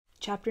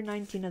Chapter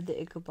 19 of the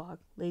Ickabog,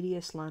 Lady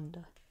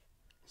Islanda.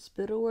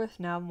 Spittleworth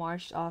now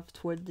marched off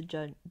toward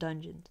the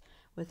dungeons.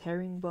 With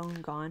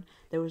Herringbone gone,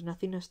 there was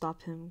nothing to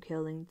stop him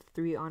killing the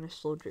 3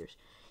 honest soldiers.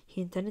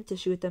 He intended to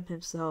shoot them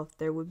himself.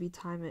 There would be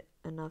time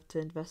enough to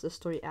invest the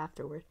story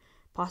afterward.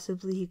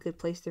 Possibly he could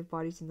place their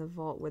bodies in the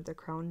vault where the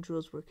crown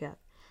jewels were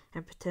kept,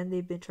 and pretend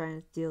they'd been trying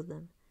to steal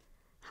them.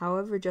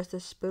 However, just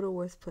as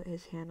Spittleworth put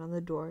his hand on the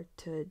door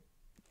to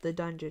the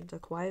dungeons, a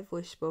quiet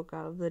voice spoke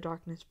out of the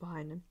darkness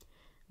behind him.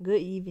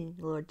 "Good evening,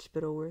 Lord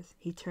Spittleworth."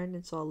 He turned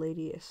and saw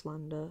Lady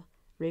Islanda,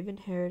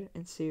 raven-haired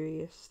and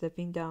serious,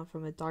 stepping down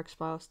from a dark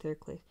spiral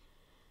staircase.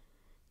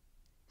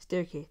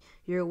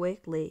 "You're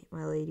awake late,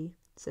 my lady,"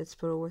 said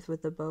Spittleworth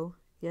with a bow.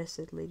 "Yes,"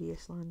 said Lady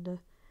Islanda,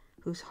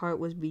 whose heart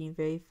was beating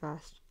very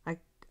fast.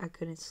 I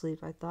couldn't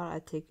sleep. I thought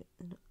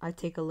I'd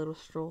take a little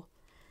stroll."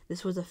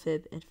 This was a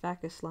fib. In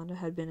fact, Islanda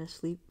had been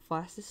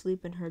fast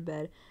asleep in her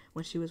bed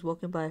when she was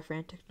woken by a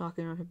frantic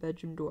knocking on her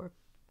bedroom door.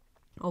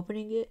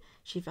 Opening it,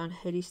 she found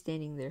Hetty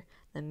standing there,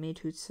 the maid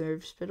who'd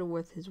served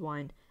Spittleworth his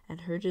wine, and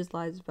heard his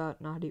lies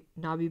about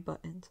Nobby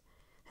Buttons.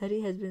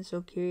 Hetty had been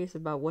so curious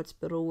about what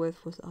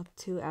Spittleworth was up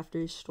to after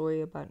his story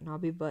about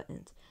Nobby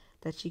Buttons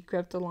that she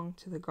crept along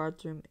to the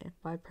guard's room and,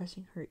 by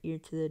pressing her ear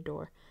to the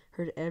door,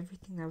 heard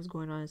everything that was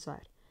going on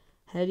inside.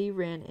 Hetty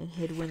ran and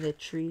hid when the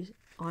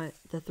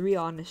 3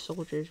 honest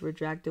soldiers were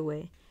dragged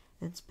away,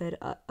 and sped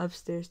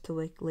upstairs to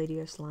wake Lady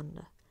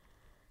Islanda.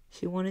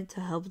 She wanted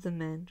to help the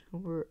men who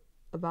were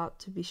about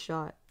to be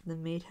shot. The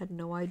maid had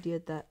no idea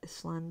that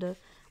Islanda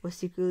was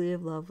secretly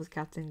in love with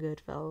Captain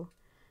Goodfellow.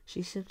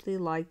 She simply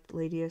liked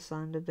Lady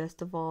Islanda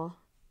best of all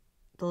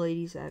the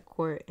ladies at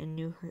court, and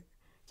knew her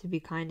to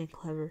be kind and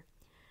clever.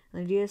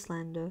 Lady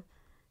Islanda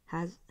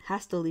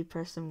hastily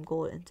pressed some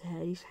gold into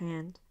Hetty's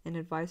hand and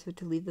advised her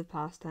to leave the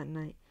palace that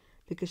night,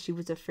 because she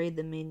was afraid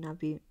the maid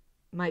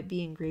might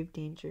be in grave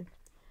danger.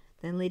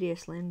 Then Lady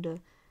Islanda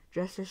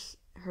dressed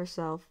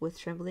herself with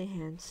trembling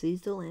hands,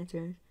 seized the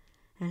lantern,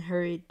 and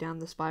hurried down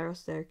the spiral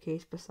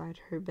staircase beside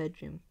her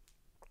bedroom.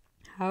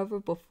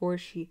 However, before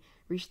she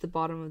reached the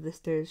bottom of the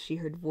stairs, she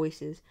heard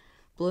voices.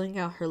 Blowing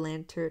out her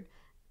lantern,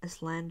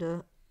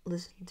 Islanda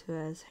listened to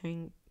as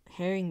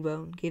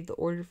Herringbone gave the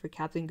order for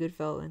Captain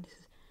Goodfellow and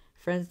his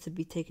friends to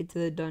be taken to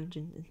the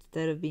dungeon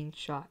instead of being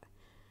shot.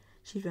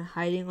 She'd been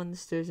hiding on the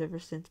stairs ever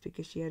since,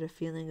 because she had a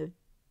feeling of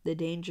the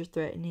danger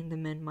threatening the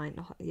men might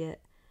not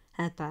yet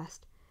have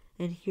passed.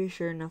 And here,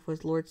 sure enough,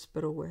 was Lord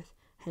Spittleworth,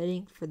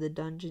 heading for the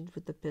dungeons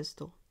with a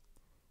pistol.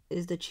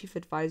 "Is the chief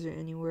advisor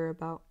anywhere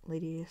about?"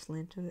 Lady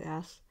Islanda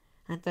asked.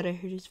 "I thought I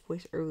heard his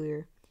voice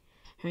earlier."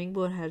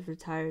 "Herringbone has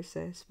retired,"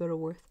 said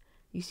Spittleworth.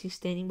 "You see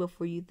standing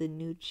before you the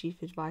new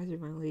chief advisor,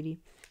 my lady."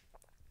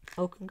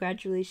 "Oh,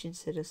 congratulations,"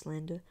 said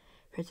Islanda,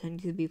 pretending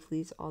to be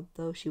pleased,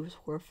 although she was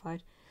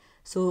horrified.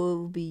 "So it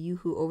will be you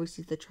who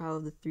oversees the trial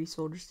of the 3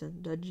 soldiers in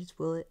the dungeons,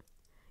 will it?"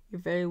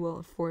 "You're very well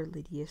informed,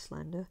 Lady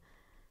Islanda,"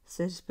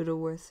 said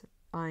Spittleworth,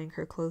 eyeing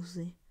her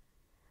closely.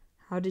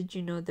 "How did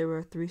you know there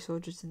were 3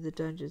 soldiers in the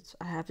dungeons?"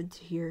 "I happened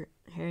to hear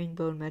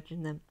Herringbone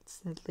mention them,"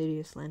 said Lady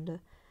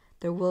Islanda.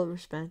 "They're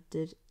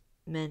well-respected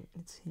men,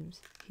 it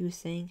seems. He was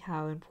saying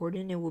how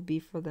important it will be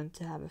for them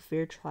to have a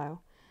fair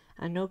trial.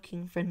 I know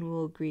King Friend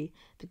will agree,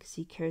 because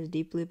he cares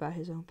deeply about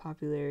his own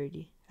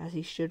popularity, as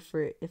he should,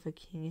 for if a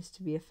king is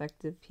to be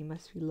effective, he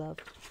must be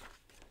loved."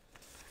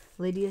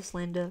 Lady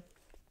Islanda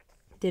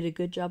did a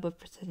good job of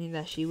pretending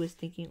that she was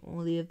thinking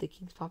only of the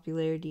king's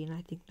popularity, and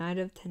I think 9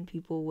 out of 10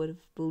 people would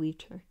have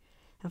believed her.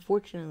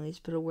 Unfortunately,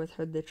 Spittleworth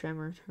heard the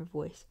tremor in her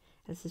voice,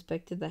 and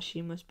suspected that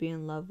she must be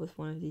in love with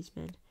one of these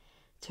men,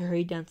 to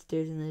hurry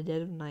downstairs in the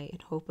dead of night in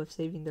hope of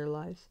saving their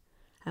lives.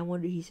 "I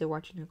wonder," he said,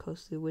 watching her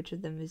closely, "which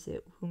of them is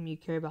it whom you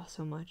care about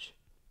so much?"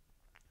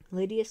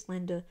 Lady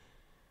Islanda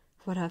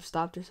would have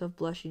stopped herself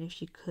blushing if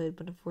she could,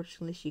 but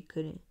unfortunately she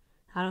couldn't.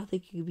 "I don't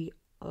think it could be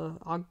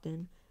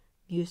Ogden,"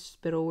 mused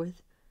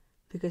Spittleworth,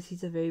 "because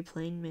he's a very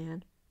plain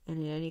man,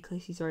 and in any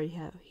case he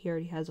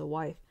already has a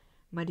wife.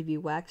 Might it be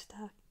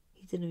Wagstaff?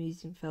 He's an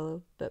amusing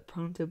fellow, but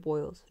prone to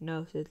boils."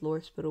 "No," said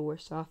Lord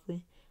Spittleworth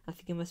softly. "I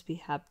think it must be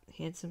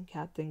handsome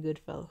Captain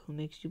Goodfellow who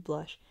makes you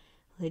blush,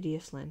 Lady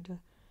Islanda.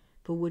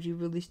 But would you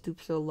really stoop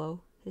so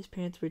low? His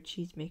parents were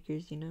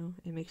cheesemakers, you know.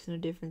 It makes no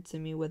difference to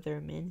me whether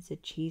a man is a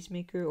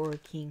cheesemaker or a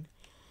king,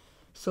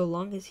 so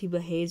long as he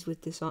behaves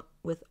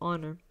with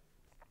honor,"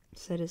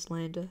 said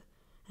Islanda.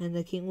 "And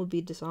the king will be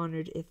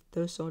dishonored if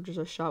those soldiers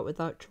are shot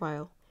without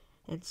trial,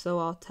 and so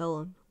I'll tell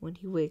him when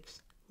he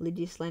wakes."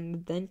 Lady Islanda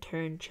then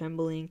turned,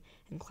 trembling,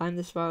 and climbed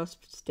the spiral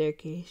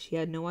staircase. She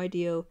had no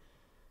idea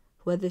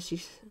whether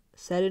she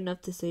said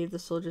enough to save the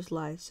soldiers'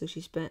 lives, so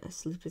she spent a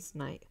sleepless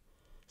night.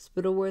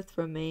 Spittleworth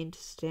remained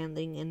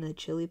standing in the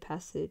chilly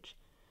passage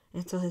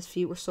until his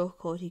feet were so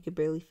cold he could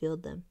barely feel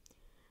them.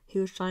 He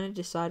was trying to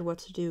decide what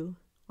to do.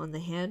 On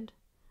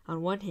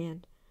one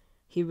hand,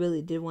 he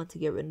really did want to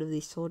get rid of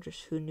these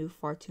soldiers who knew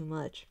far too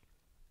much.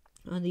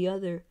 On the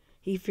other,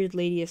 he feared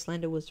Lady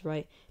Islanda was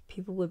right.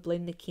 People would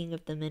blame the king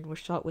if the men were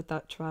shot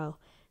without trial.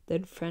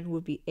 Then Friend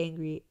would be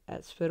angry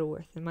at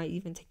Spittleworth, and might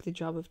even take the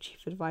job of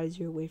chief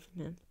advisor away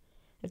from him.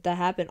 If that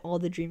happened, all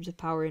the dreams of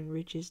power and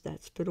riches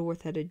that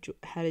Spittleworth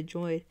had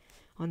enjoyed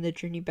on the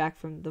journey back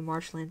from the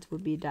marshlands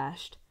would be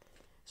dashed.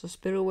 So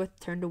Spittleworth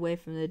turned away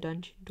from the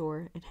dungeon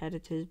door and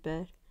headed to his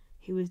bed.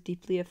 He was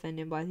deeply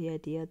offended by the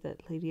idea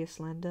that Lady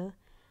Islanda,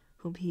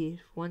 whom he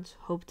once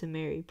hoped to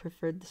marry,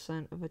 preferred the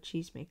son of a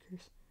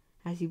cheesemaker's.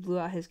 As he blew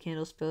out his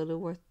candle,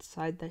 Spittleworth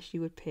decided that she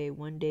would pay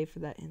one day for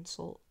that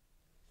insult.